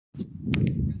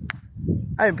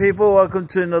Hi people, welcome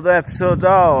to another episode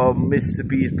of Mr.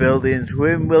 B's Buildings.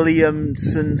 We're in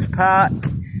Williamson's Park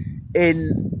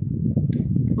in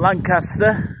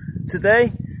Lancaster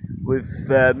today. We've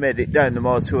made it down the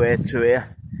motorway to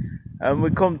here and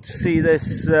we come to see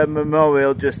this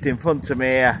memorial just in front of me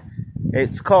here.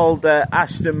 It's called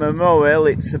Ashton Memorial.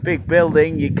 It's a big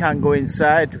building. You can go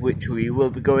inside, which we will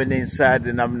be going inside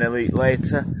and having a look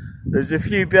later. There's a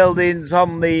few buildings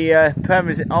on the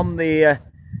premise,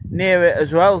 near it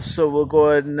as well, so we'll go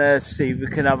and see if we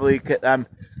can have a look at them.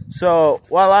 So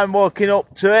while I'm walking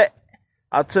up to it,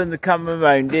 I'll turn the camera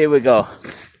around. Here we go.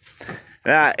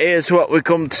 Right, here's what we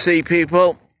come to see,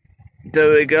 people.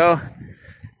 There we go,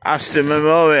 Ashton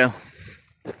Memorial.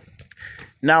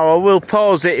 Now I will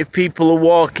pause it if people are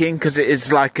walking, because it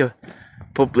is like a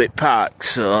public park,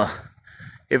 so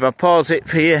if I pause it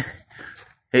for you,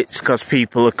 it's because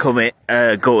people are coming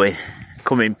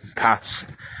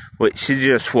past, which is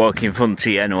just walking in front of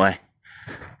you anyway.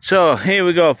 So here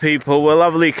we go, people. We'll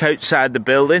have a look outside the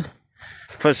building.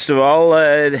 First of all,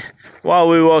 while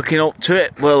we're walking up to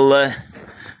it, we'll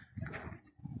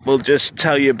just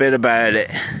tell you a bit about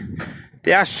it.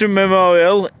 The Ashton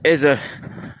Memorial is a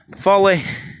folly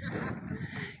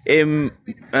in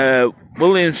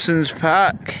Williamson's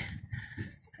Park.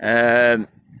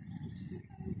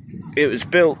 It was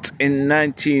built in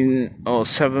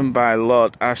 1907 by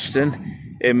Lord Ashton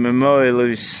in memorial of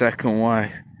his second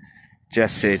wife,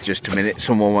 Jessie. Just a minute,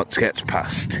 someone wants to get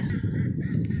past.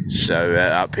 So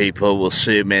that people will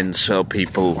zoom in so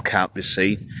people can't be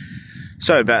seen.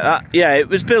 Sorry about that. Yeah, it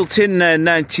was built in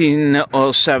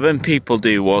 1907. People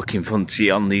do walk in front of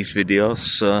you on these videos.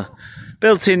 So,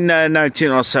 built in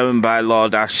 1907 by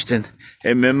Lord Ashton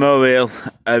in memorial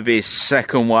of his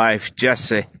second wife,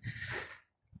 Jessie.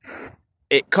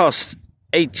 It cost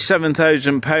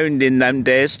 £87,000 in them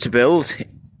days to build.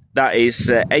 That is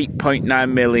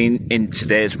 8.9 million in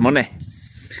today's money.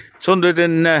 It's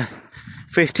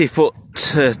 150 foot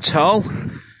tall.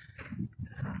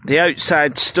 The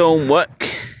outside stonework,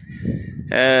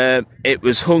 it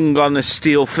was hung on a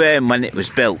steel frame when it was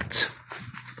built.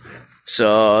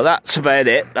 So that's about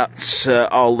it. That's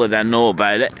all that I know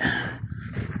about it.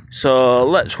 So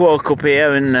let's walk up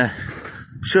here and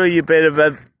show you a bit of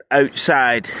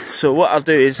outside. So what I'll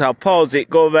do is I'll pause it,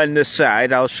 go around the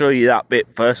side. I'll show you that bit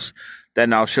first,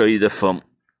 then I'll show you the front.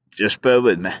 Just bear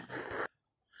with me.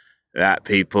 Right,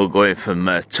 people, going from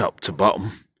top to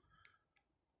bottom.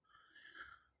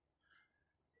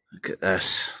 Look at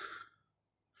this.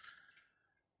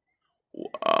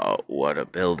 Wow, what a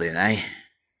building, eh?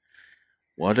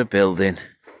 What a building.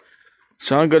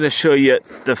 So I'm going to show you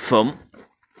the front.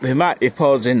 We might be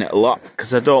pausing it a lot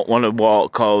because I don't want to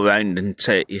walk all around and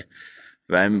take you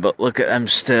around, but look at them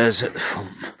stairs at the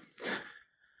front.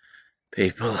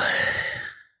 People.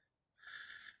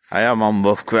 I am on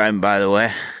rough ground, by the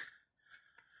way.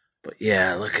 But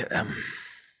yeah, look at them.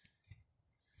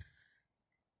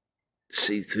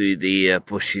 See through the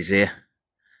bushes here.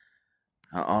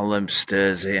 All them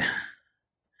stairs here.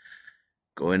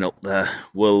 Going up there.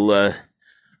 We'll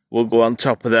go on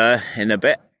top of there in a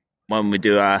bit when we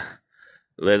do our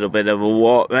little bit of a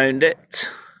walk round it.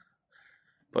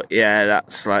 But yeah,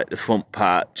 that's like the front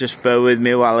part. Just bear with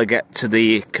me while I get to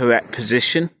the correct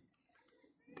position.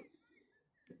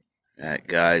 Right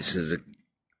guys,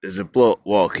 there's a bloke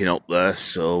walking up there,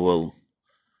 so we'll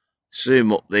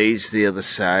zoom up these. The other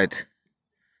side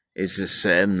is the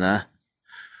same there.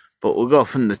 But we'll go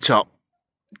from the top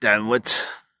downwards.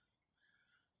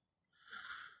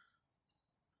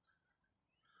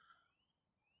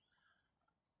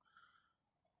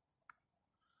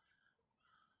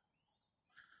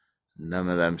 None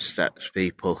of them steps,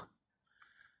 people,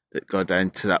 that go down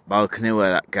to that balcony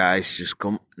where that guy's just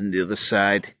come, and the other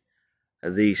side are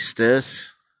these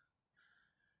stairs.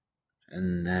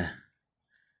 And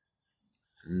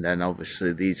then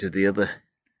obviously these are the other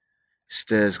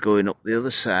stairs going up the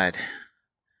other side.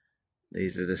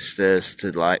 These are the stairs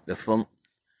to like the front.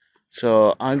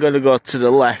 So I'm going to go to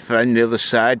the left around the other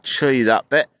side, show you that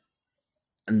bit.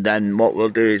 And then what we'll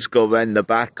do is go around the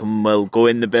back and we'll go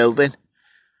in the building.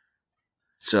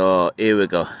 So here we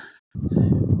go.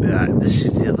 Right, this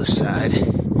is the other side.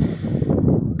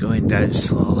 Going down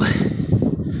slowly.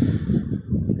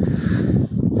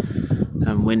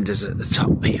 And windows at the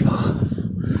top, people.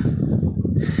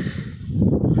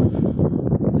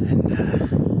 And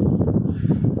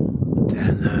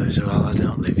down there as well. I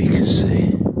don't know if you can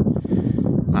see.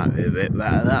 Might be a bit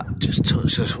better that. Just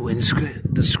touch this windscreen,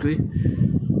 the screen.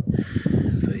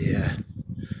 But yeah.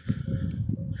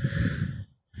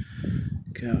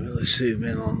 Can't really zoom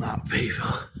in on that,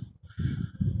 people.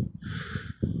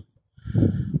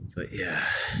 But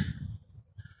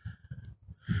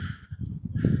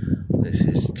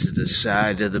the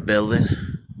side of the building.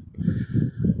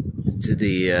 To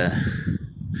the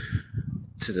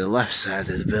left side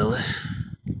of the building.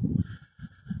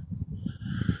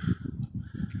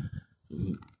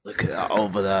 Look at that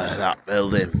over there, that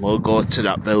building. We'll go to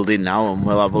that building now and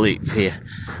we'll have a look here.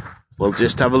 We'll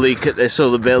just have a look at this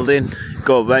other building,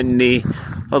 go around the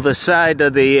other side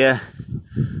of the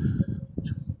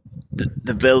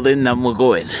building, then we'll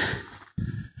go in.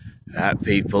 Right,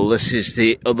 people, this is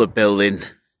the other building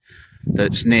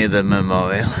that's near the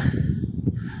memorial.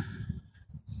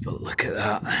 But look at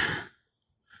that.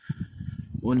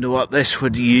 Wonder what this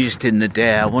would have used in the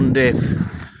day. I wonder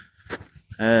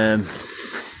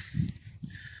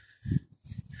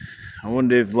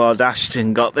if Lord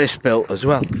Ashton got this built as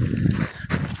well.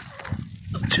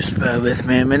 Just bear with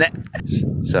me a minute.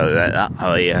 Sorry about that,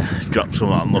 I dropped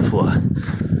something on the floor.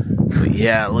 But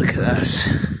yeah, look at this.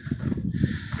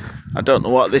 I don't know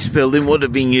what this building would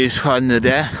have been used for in the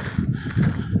day.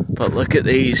 But look at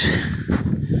these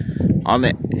on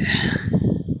it.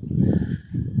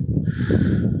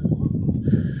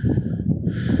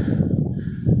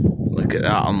 Look at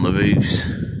that on the roofs.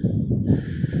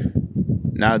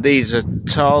 Now these are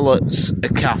toilets, a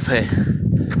cafe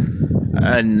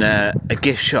and a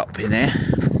gift shop in here.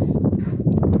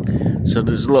 So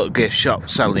there's a little gift shop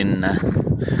selling there.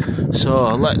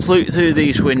 So let's look through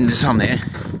these windows on here.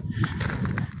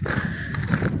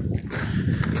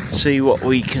 See what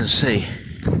we can see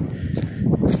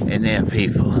in here,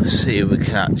 people. See if we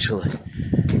can actually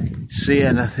see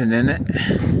anything in it.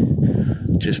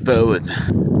 Just bear with me.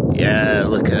 Yeah,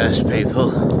 look at this,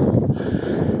 people.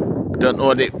 Don't know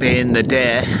what it'd be in the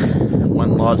day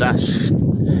when Lord sorry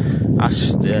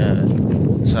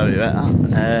about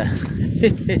that.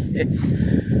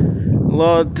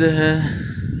 Lord,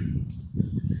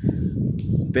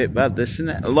 bit bad this, isn't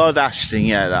it? Lord Ashton,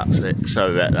 yeah, that's it.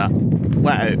 Sorry about that.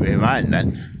 Went out of my mind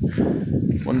then.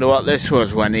 Wonder what this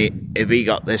was when if he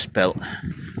got this built.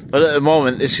 But at the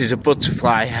moment, this is a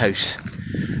butterfly house.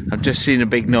 I've just seen a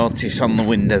big notice on the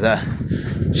window there.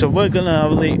 So we're going to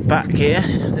have a look back here.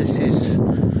 This is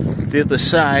the other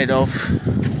side of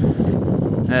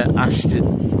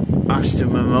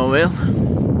Ashton Memorial.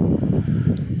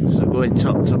 So going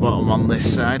top to bottom on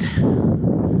this side.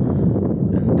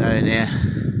 And down here,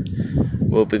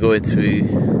 we'll be going through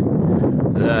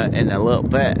there in a little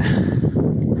bit.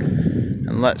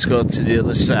 And let's go to the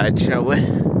other side, shall we?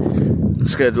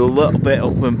 Let's get a little bit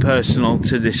up and personal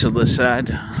to this other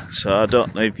side. So I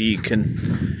don't know if you can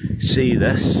see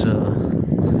this, so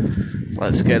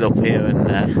let's get up here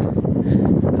and have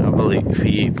a look for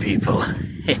you people.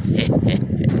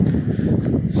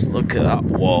 Let's look at that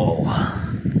wall.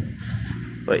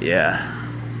 But yeah,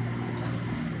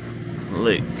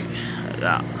 look at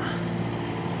that.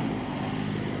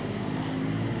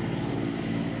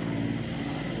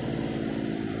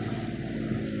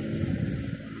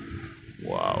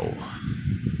 Wow,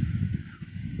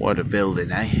 what a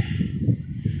building, eh?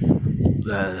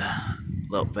 The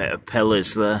little bit of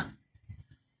pillars there.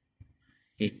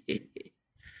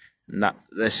 And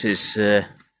this is the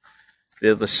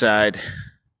other side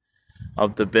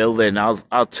of the building.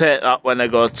 I'll take that when I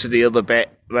go to the other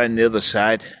bit around the other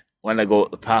side. When I go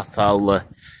up the path, I'll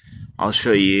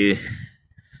show you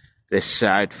this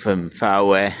side from far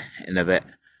away in a bit.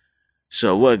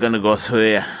 So we're gonna go through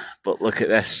here. But look at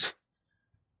this.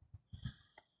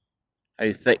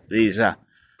 How thick these are.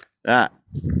 That.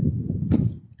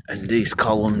 And these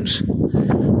columns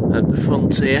at the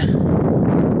front here.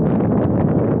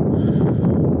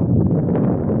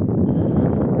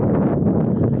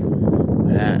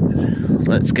 Right,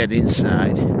 let's get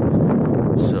inside.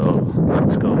 So,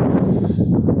 let's go.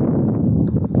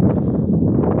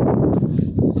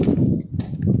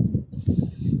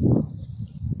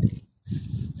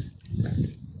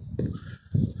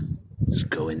 Let's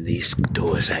go in these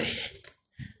doors, eh?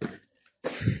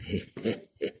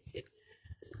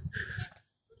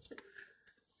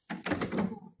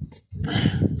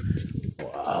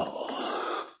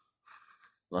 Wow.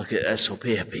 Look at this up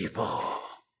here, people.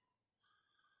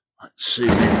 Let's zoom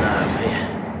in there here.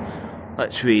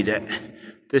 Let's read it.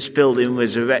 This building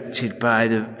was erected by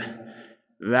the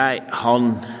Right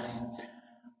Hon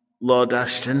Lord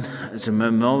Ashton as a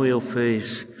memorial for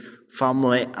his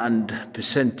family and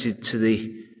presented to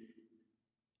the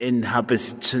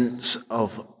inhabitants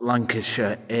of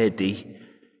Lancashire AD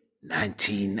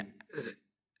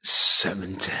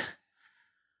 1970.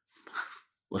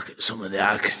 Look at some of the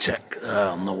architect there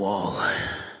on the wall.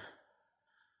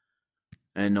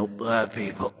 And up there,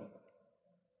 people.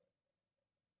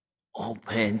 All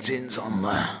paintings on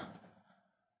there.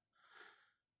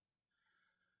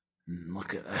 And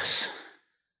look at this.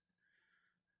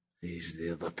 These are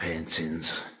the other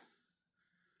paintings.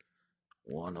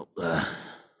 One up there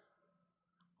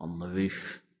on the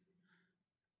roof.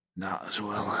 That as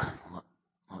well.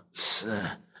 Let's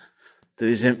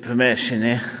there's information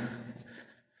here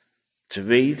to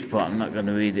read, but I'm not going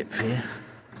to read it for you.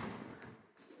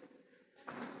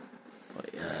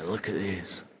 But yeah, look at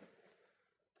these.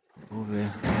 Over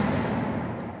here.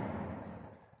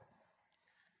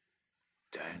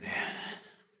 Down here.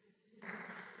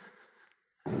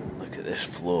 Look at this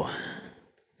floor.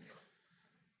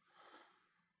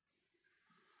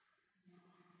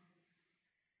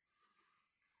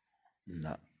 And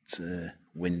that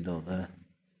window there.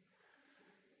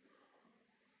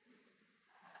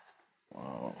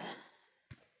 Wow.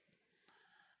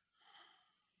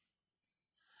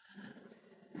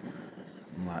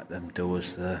 Like them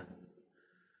doors there.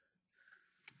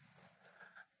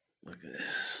 Look at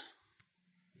this.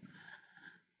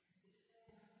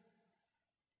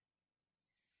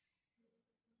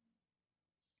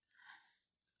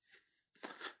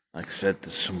 Like I said,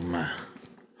 there's some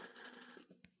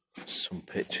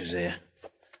pictures here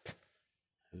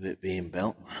of it being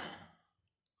built.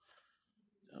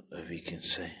 Don't know if you can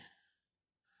see.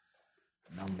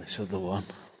 And on this other one,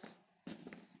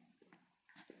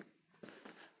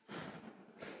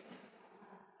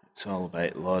 it's all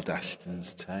about Lord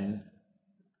Ashton's town.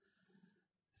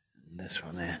 And this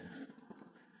one here.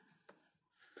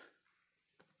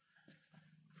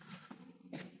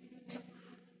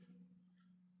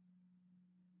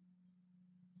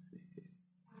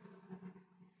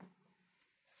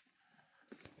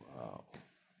 Wow.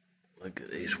 Look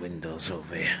at these windows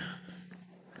over here.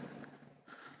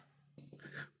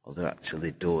 Well, they're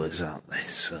actually doors, aren't they?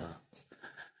 So,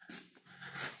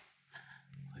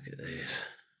 look at these.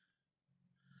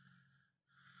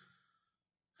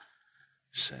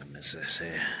 Same as this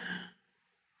here.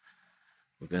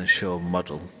 We're going to show a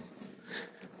model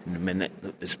in a minute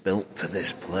that was built for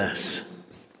this place.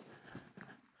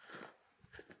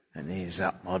 And here's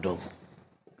that model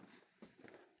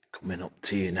coming up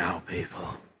to you now,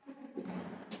 people.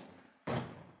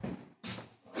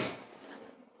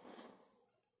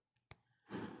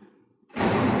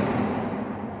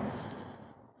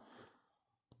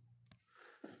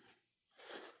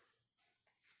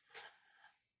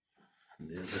 And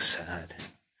the other side.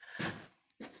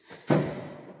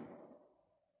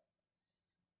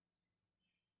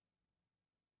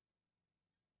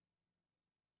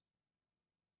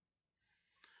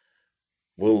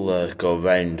 We'll go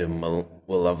round and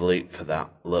we'll have a look for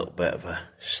that little bit of a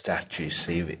statue,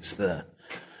 see if it's there.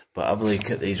 But have a look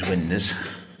at these windows.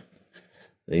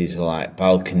 These are like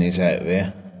balconies out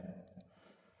here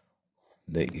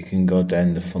that you can go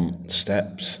down the front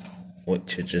steps,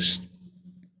 which are just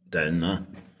down there.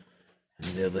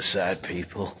 And the other side,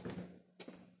 people,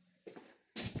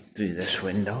 through this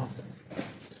window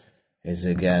is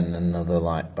again another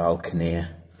like balcony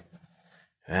here.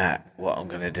 Right, what I'm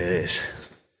going to do is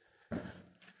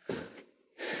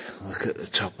look at the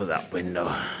top of that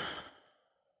window.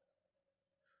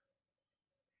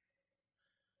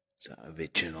 Is that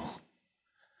original?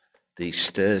 These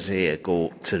stairs here go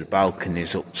up to the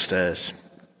balconies upstairs.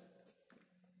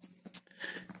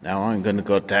 Now I'm going to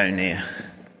go down here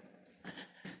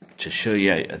to show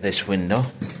you out of this window.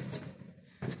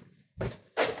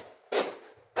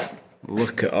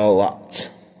 Look at all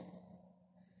that.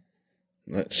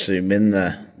 Let's zoom in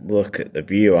there. Look at the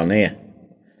view on here.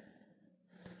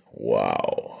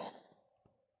 Wow.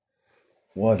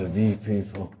 What a view,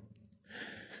 people.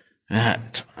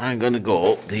 Right, I'm going to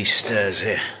go up these stairs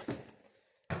here.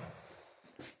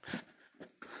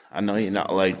 I know you're not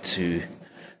allowed to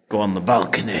go on the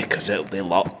balcony because it'll be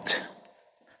locked.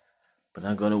 But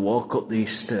I'm going to walk up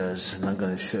these stairs and I'm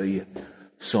going to show you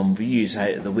some views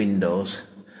out of the windows.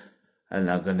 And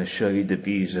I'm going to show you the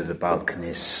views of the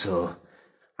balconies. So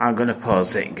I'm going to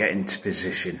pause it and get into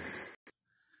position.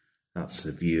 That's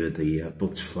the view of the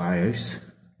butterfly house.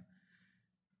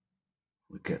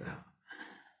 Look at that.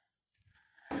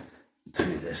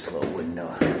 Through this little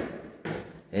window.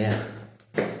 Yeah.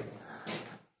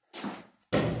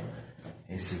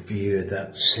 Here's the view of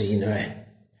that scenery.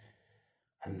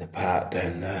 And the park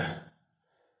down there.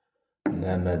 And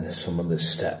then there's some of the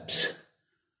steps.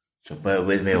 So bear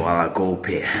with me while I go up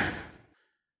here.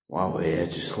 While we're here,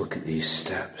 just look at these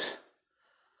steps.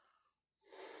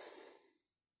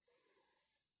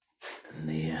 And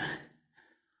the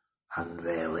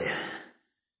handrail here.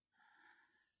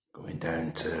 Going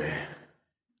down to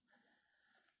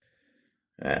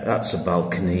that's a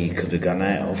balcony you could have gone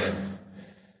out of.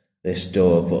 This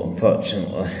door, but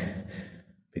unfortunately,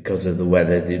 because of the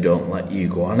weather, they don't let you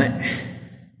go on it.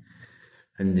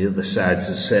 and the other side's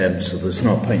the same, so there's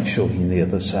no point showing the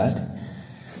other side.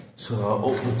 So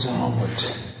upwards and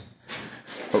onwards.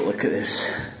 But look at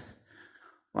this,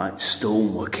 like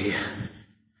stonework here.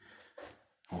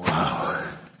 Wow.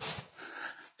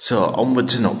 So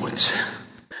onwards and upwards.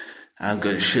 I'm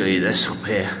going to show you this up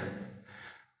here.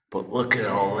 But look at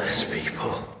all this,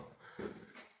 people.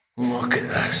 Look at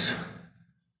this.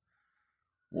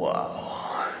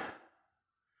 Wow.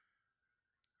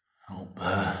 Up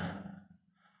there.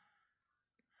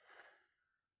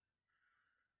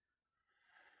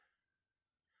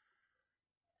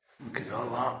 Look at all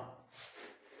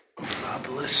that.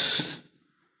 Fabulous.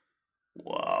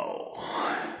 Wow.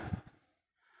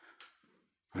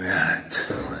 Right,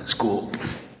 let's go up.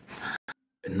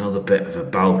 Another bit of a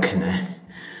balcony.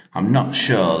 I'm not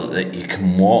sure that you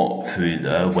can walk through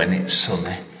there when it's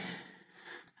sunny.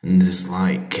 And there's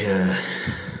like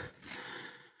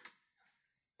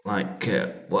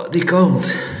what are they called?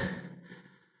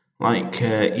 Like,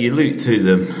 you look through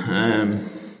them,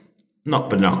 not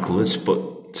binoculars, but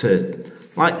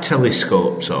like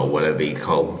telescopes or whatever you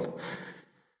call them.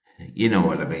 You know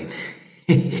what I mean.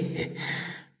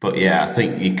 But yeah, I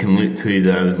think you can look through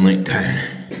there and look down.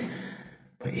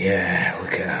 But yeah,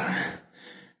 look at that.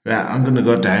 Right, I'm going to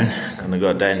go down. I'm going to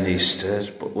go down these stairs,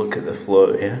 but look at the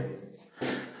floor here.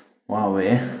 While we're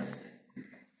here.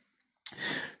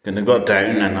 Going to go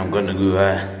down and I'm going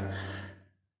to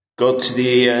go to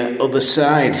the other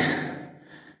side.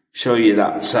 Show you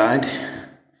that side.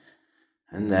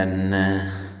 And then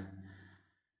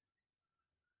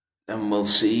we'll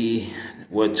see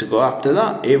where to go after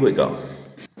that. Here we go.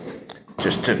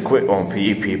 Just a quick one for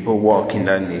you people walking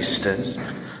down these stairs.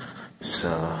 So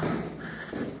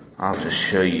I'll just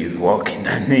show you walking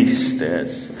down these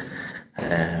stairs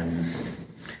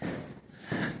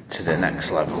to the next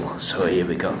level. So here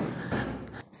we go.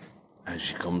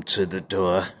 As you come to the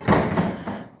door,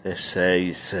 this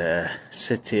says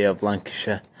City of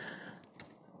Lancashire.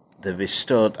 The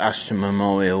restored Ashton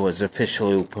Memorial was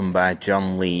officially opened by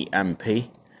John Lee MP.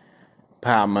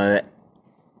 Palm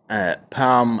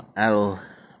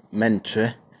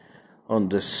Elementary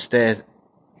under State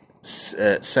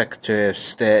Secretary of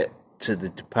State to the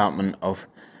Department of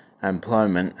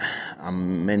Employment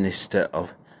and Minister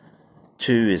of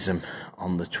Tourism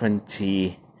on the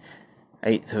 28th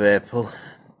of April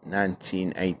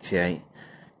 1988.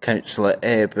 Councillor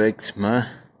A. Briggs, Mayor,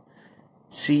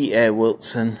 C. A.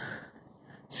 Wilson,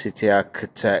 City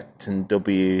Architect, and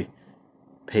W.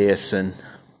 Pearson,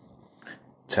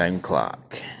 Town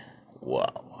Clerk.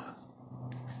 Wow.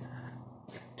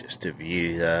 Just a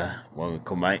view there when we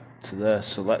come out to there.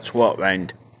 So let's walk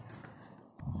round.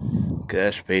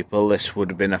 Curse people, this would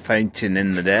have been a fountain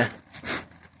in the day.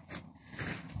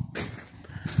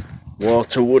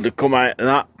 Water would have come out of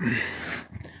that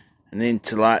and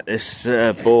into like this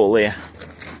bowl here.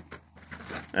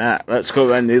 Right, let's go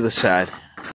around the other side.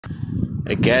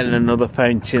 Again, another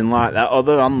fountain like that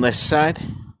other on this side.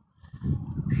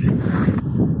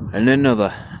 And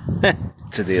another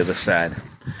to the other side.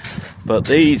 But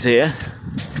these here,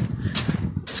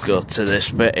 let's go to this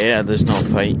bit here. There's no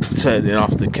point turning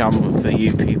off the camera for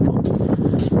you people.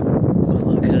 But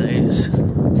look at these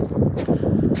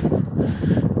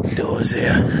doors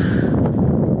here.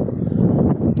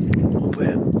 Up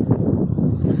here.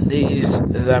 And these are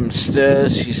them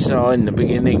stairs you saw in the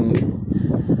beginning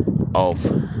of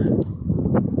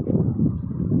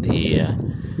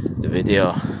the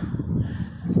video.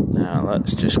 Now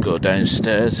let's just go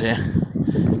downstairs here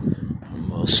and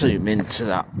we'll zoom into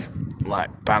that like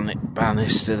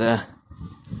banister there.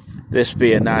 This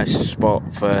be a nice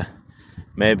spot for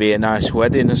maybe a nice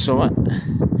wedding or something,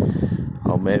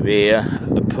 or maybe a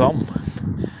prom.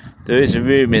 There is a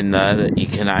room in there that you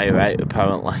can hire out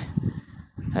apparently.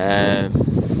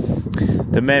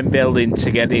 The main building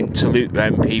to get into look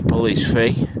round people is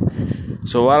free.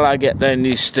 So while I get down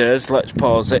these stairs, let's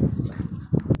pause it.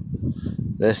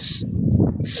 This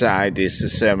side is the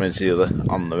same as the other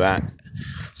on the right.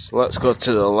 So let's go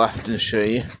to the left and show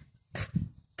you.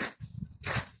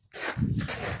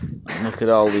 And look at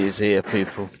all these here,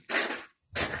 people.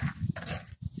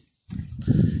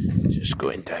 Just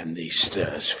going down these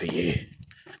stairs for you,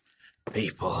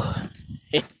 people.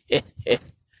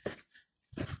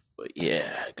 But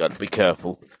yeah, gotta be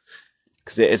careful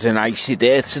because it is an icy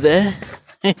day today.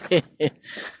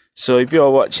 So if you're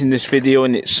watching this video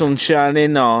and it's sun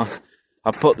shining, or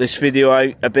I put this video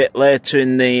out a bit later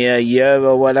in the year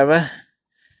or whatever,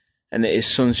 and it is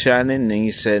sun shining, and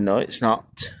you say no, it's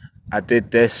not. I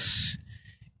did this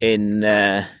in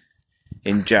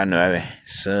January,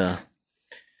 so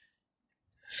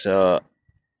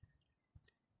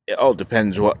it all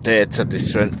depends what date I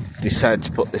decide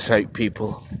to put this out,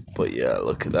 people. But yeah,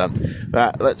 look at them.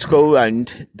 Right, let's go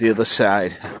around the other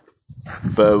side.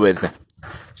 Bear with me.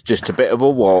 It's just a bit of a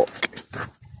walk.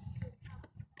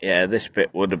 Yeah, this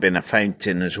bit would have been a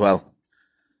fountain as well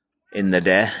in the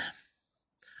day.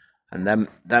 And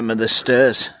them are the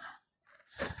stairs.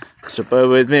 So bear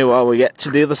with me while we get to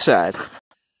the other side.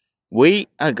 We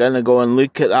are going to go and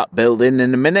look at that building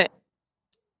in a minute.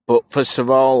 But first of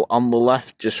all, on the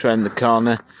left, just round the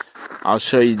corner, I'll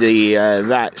show you the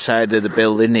right side of the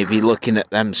building if you're looking at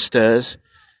them stairs.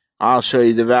 I'll show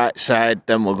you the right side,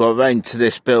 then we'll go round to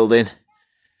this building.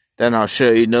 Then I'll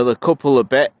show you another couple of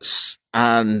bits,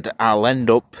 and I'll end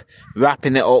up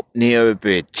wrapping it up near a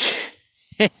bridge.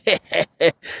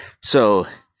 So,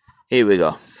 here we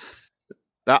go.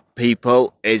 That,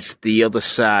 people, is the other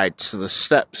side. So the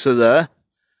steps are there,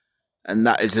 and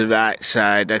that is the right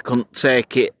side. I couldn't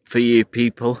take it for you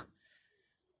people,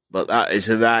 but that is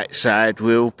the right side.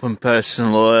 We opened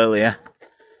personal earlier.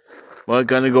 We're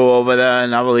going to go over there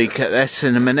and have a look at this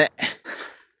in a minute.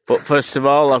 But first of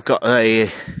all, I've got a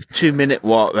 2-minute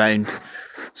walk round.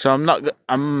 So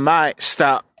I might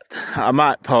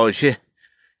pause you.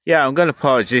 Yeah, I'm going to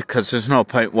pause you because there's no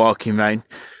point walking round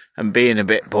and being a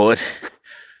bit bored.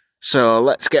 So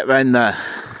let's get round there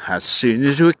as soon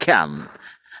as we can.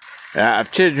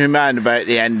 I've changed my mind about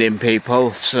the ending,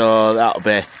 people, so that'll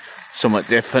be somewhat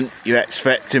different. You're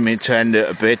expecting me to end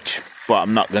at a bridge, but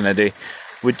I'm not going to do.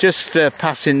 We're just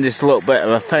passing this little bit of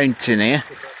a fountain here.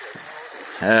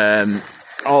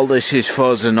 All this is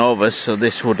frozen over, so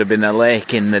this would have been a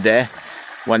lake in the day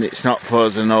when it's not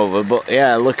frozen over. But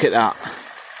yeah, look at that.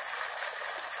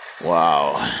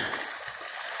 Wow.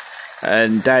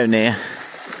 And down here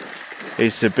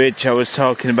is the bridge I was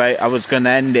talking about. I was going to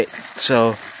end it,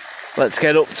 so let's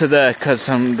get up to there because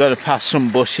I'm going to pass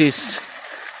some bushes.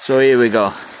 So here we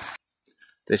go.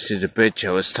 This is the bridge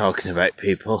I was talking about,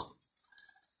 people.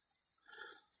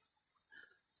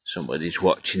 Somebody's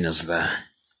watching us there.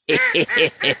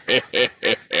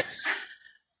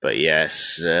 But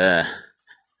yes,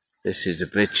 this is the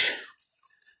bridge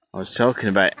I was talking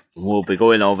about. We'll be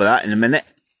going over that in a minute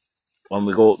when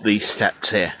we go up these steps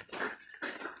here.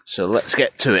 So let's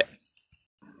get to it.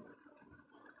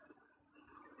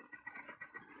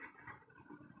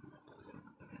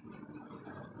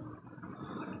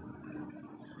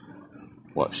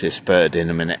 Watch this bird in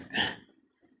a minute.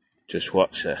 Just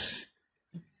watch this.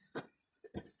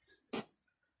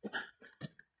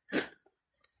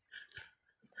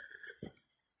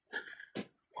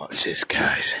 Watch this,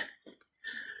 guys.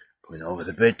 Going over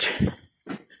the bridge.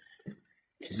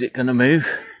 Is it going to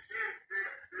move?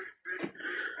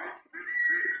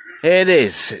 It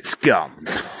is. It's gone.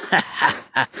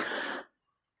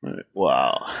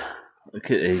 Wow.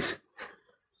 Look at these.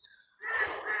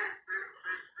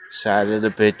 Side of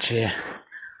the bridge here.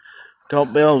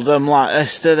 Don't build them like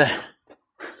this, do they?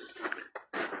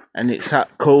 And it's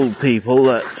that cold, people,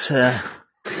 that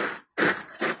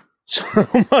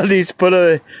somebody's put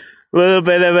a little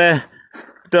bit of a,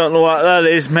 don't know what that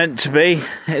is meant to be.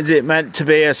 Is it meant to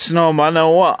be a snowman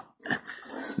or what?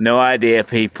 No idea,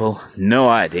 people. No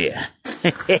idea.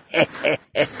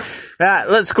 Right,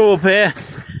 let's go up here.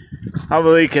 Have a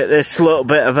look at this little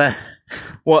bit of a,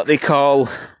 what they call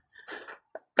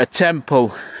a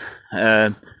temple.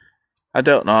 I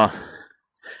don't know.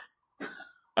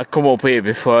 I come up here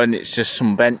before and it's just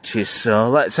some benches, so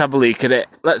let's have a look at it.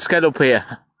 Let's get up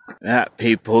here. Right,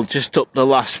 people, just up the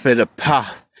last bit of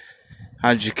path,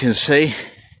 as you can see,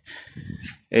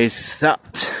 is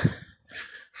that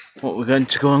what we're going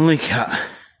to go and look at.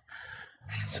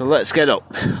 So let's get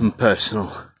up and personal.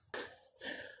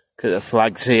 Look at the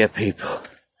flags here, people,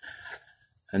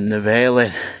 and the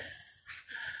railing,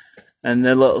 and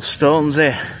the little stones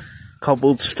here,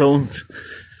 cobbled stones.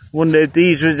 Wonder if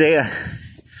these was here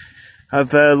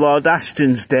of Lord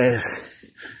Ashton's days.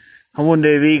 I wonder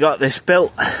if he got this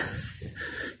built.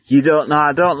 You don't know,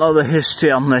 I don't know the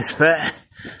history on this bit.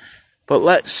 But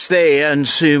let's stay here and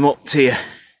zoom up to you.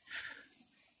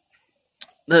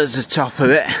 There's the top of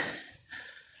it.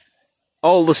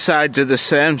 All the sides are the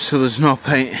same, so there's no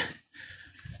point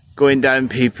going down,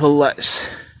 people. Let's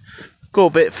go a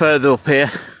bit further up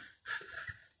here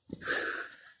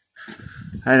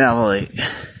and have a look.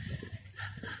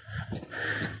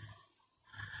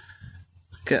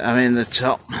 Look at them in the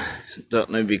top. Don't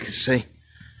know if you can see.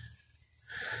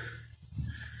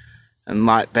 And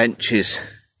like benches.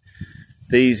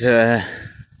 These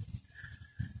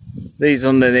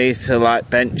underneath are like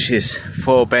benches,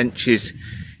 4 benches.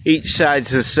 Each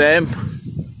side's the same.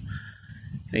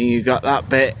 And you've got that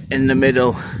bit in the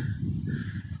middle.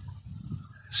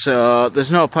 So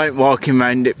there's no point walking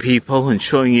around it, people, and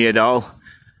showing you it all,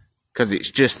 because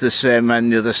it's just the same on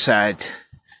the other side.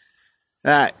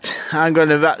 Right, I'm going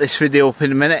to wrap this video up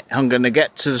in a minute. I'm going to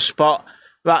get to the spot,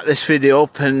 wrap this video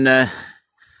up, and then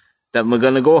we're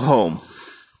going to go home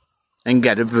and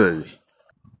get a brew.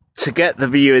 To get the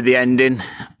view of the ending,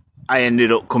 I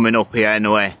ended up coming up here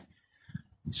anyway.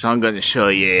 So I'm going to show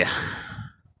you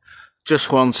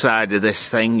just one side of this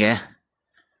thing, yeah.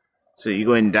 So you're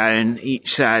going down,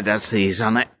 each side has these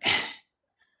on it.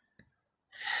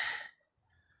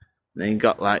 Then you've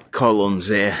got like columns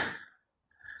here.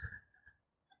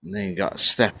 And then you've got a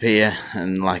step here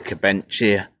and like a bench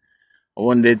here. I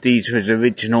wondered these were the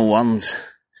original ones.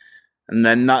 And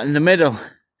then that in the middle.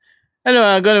 Anyway,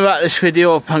 I'm going to wrap this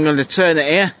video up. I'm going to turn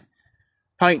it here.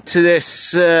 Point to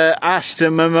this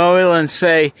Ashton Memorial and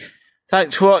say,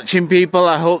 thanks for watching, people.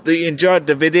 I hope that you enjoyed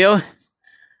the video.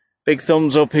 Big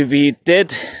thumbs up if you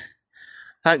did.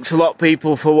 Thanks a lot,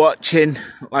 people, for watching.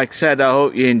 Like I said, I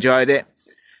hope you enjoyed it.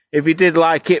 If you did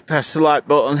like it, press the like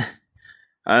button.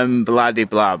 Bloody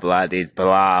blah, bloody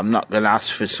blah. I'm not going to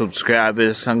ask for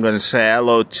subscribers. I'm going to say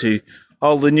hello to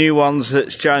all the new ones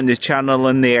that's joined the channel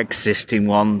and the existing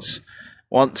ones.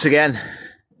 Once again,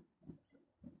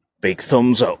 big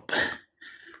thumbs up.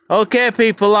 Okay,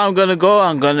 people, I'm going to go.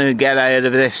 I'm going to get out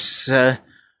of this.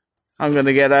 I'm going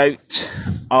to get out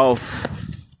of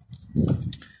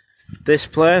this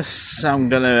place. I'm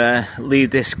going to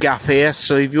leave this gaff here.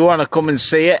 So if you want to come and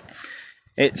see it,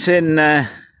 it's in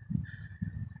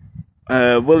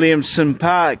Williamson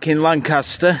Park in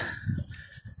Lancaster.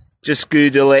 Just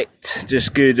Google it.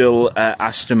 Just Google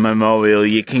Ashton Memorial.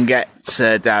 You can get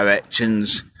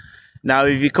directions. Now,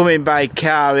 if you're coming by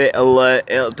car,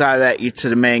 it'll direct you to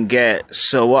the main gate.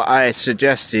 So what I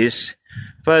suggest is,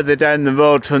 further down the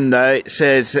road from there, it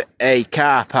says a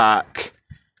car park.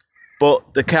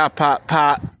 But the car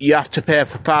park, you have to pay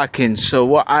for parking. So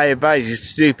what I advise you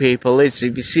to do, people, is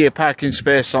if you see a parking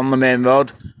space on the main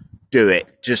road, do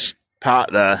it. Just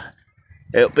park there.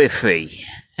 It'll be free.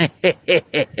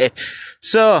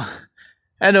 So,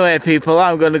 anyway, people,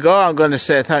 I'm going to go. I'm going to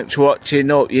say thanks for watching.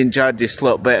 Hope you enjoyed this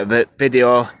little bit of a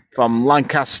video from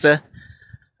Lancaster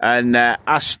and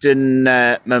Ashton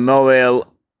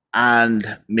Memorial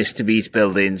and Mr. Beast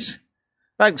Buildings.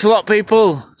 Thanks a lot,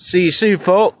 people. See you soon,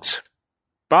 folks.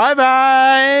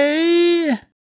 Bye-bye.